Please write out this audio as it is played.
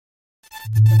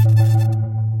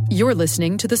You're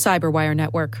listening to the Cyberwire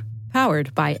Network,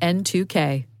 powered by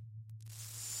N2K.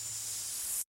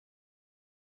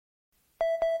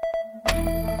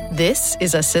 This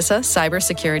is a CISA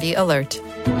Cybersecurity Alert.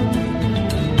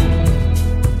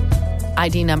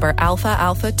 ID number Alpha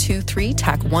Alpha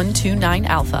 23-129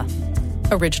 Alpha.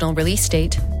 Original release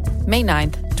date, May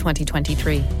 9th,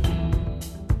 2023.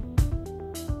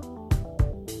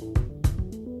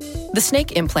 The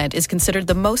snake implant is considered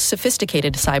the most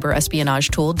sophisticated cyber espionage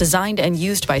tool designed and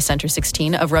used by Center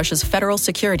 16 of Russia's Federal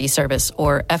Security Service,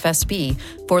 or FSB,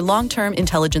 for long-term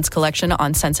intelligence collection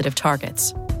on sensitive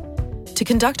targets. To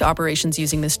conduct operations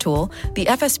using this tool, the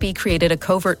FSB created a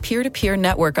covert peer-to-peer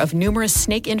network of numerous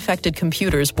snake-infected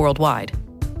computers worldwide.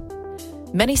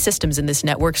 Many systems in this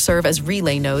network serve as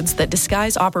relay nodes that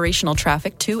disguise operational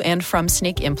traffic to and from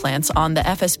snake implants on the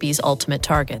FSB's ultimate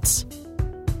targets.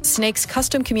 Snake's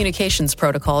custom communications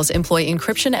protocols employ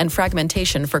encryption and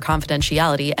fragmentation for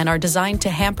confidentiality and are designed to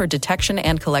hamper detection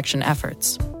and collection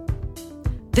efforts.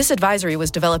 This advisory was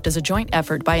developed as a joint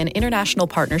effort by an international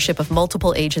partnership of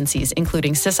multiple agencies,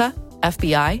 including CISA,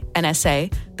 FBI,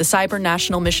 NSA, the Cyber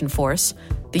National Mission Force,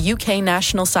 the UK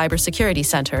National Cybersecurity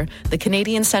Centre, the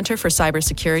Canadian Centre for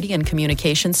Cybersecurity and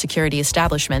Communications Security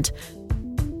Establishment,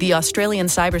 the Australian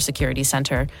Cybersecurity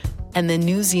Centre, and the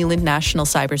New Zealand National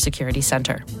Cybersecurity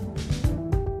Centre.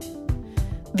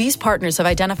 These partners have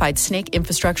identified snake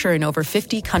infrastructure in over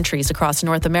 50 countries across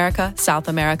North America, South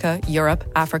America, Europe,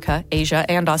 Africa, Asia,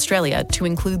 and Australia, to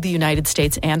include the United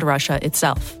States and Russia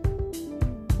itself.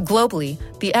 Globally,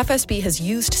 the FSB has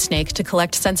used Snake to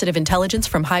collect sensitive intelligence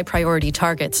from high-priority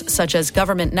targets such as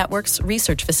government networks,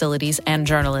 research facilities, and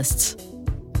journalists.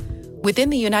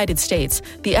 Within the United States,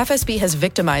 the FSB has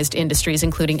victimized industries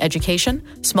including education,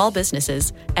 small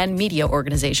businesses, and media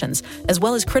organizations, as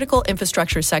well as critical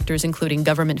infrastructure sectors including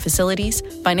government facilities,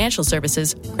 financial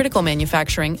services, critical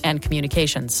manufacturing, and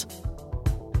communications.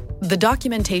 The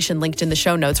documentation linked in the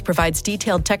show notes provides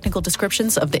detailed technical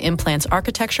descriptions of the implant's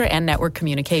architecture and network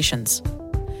communications.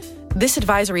 This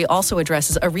advisory also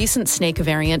addresses a recent snake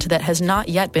variant that has not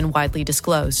yet been widely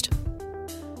disclosed.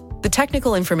 The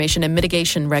technical information and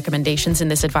mitigation recommendations in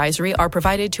this advisory are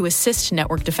provided to assist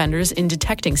network defenders in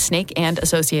detecting snake and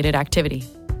associated activity.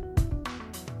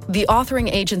 The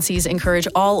authoring agencies encourage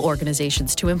all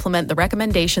organizations to implement the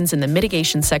recommendations in the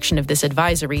mitigation section of this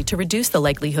advisory to reduce the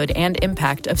likelihood and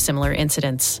impact of similar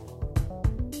incidents.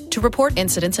 To report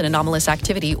incidents and anomalous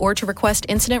activity or to request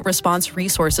incident response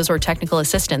resources or technical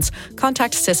assistance,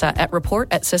 contact CISA at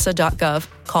report@cisa.gov,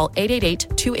 call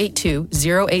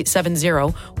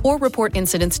 888-282-0870, or report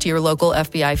incidents to your local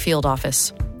FBI field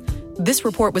office. This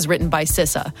report was written by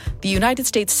CISA, the United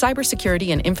States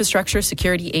Cybersecurity and Infrastructure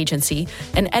Security Agency,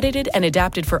 and edited and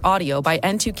adapted for audio by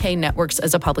N2K Networks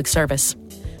as a public service.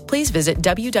 Please visit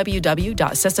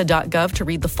www.cisa.gov to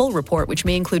read the full report, which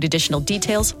may include additional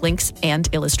details, links, and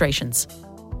illustrations.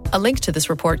 A link to this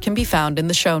report can be found in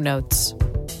the show notes.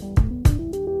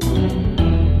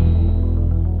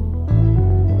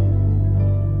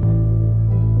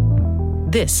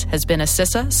 This has been a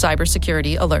CISA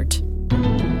Cybersecurity Alert.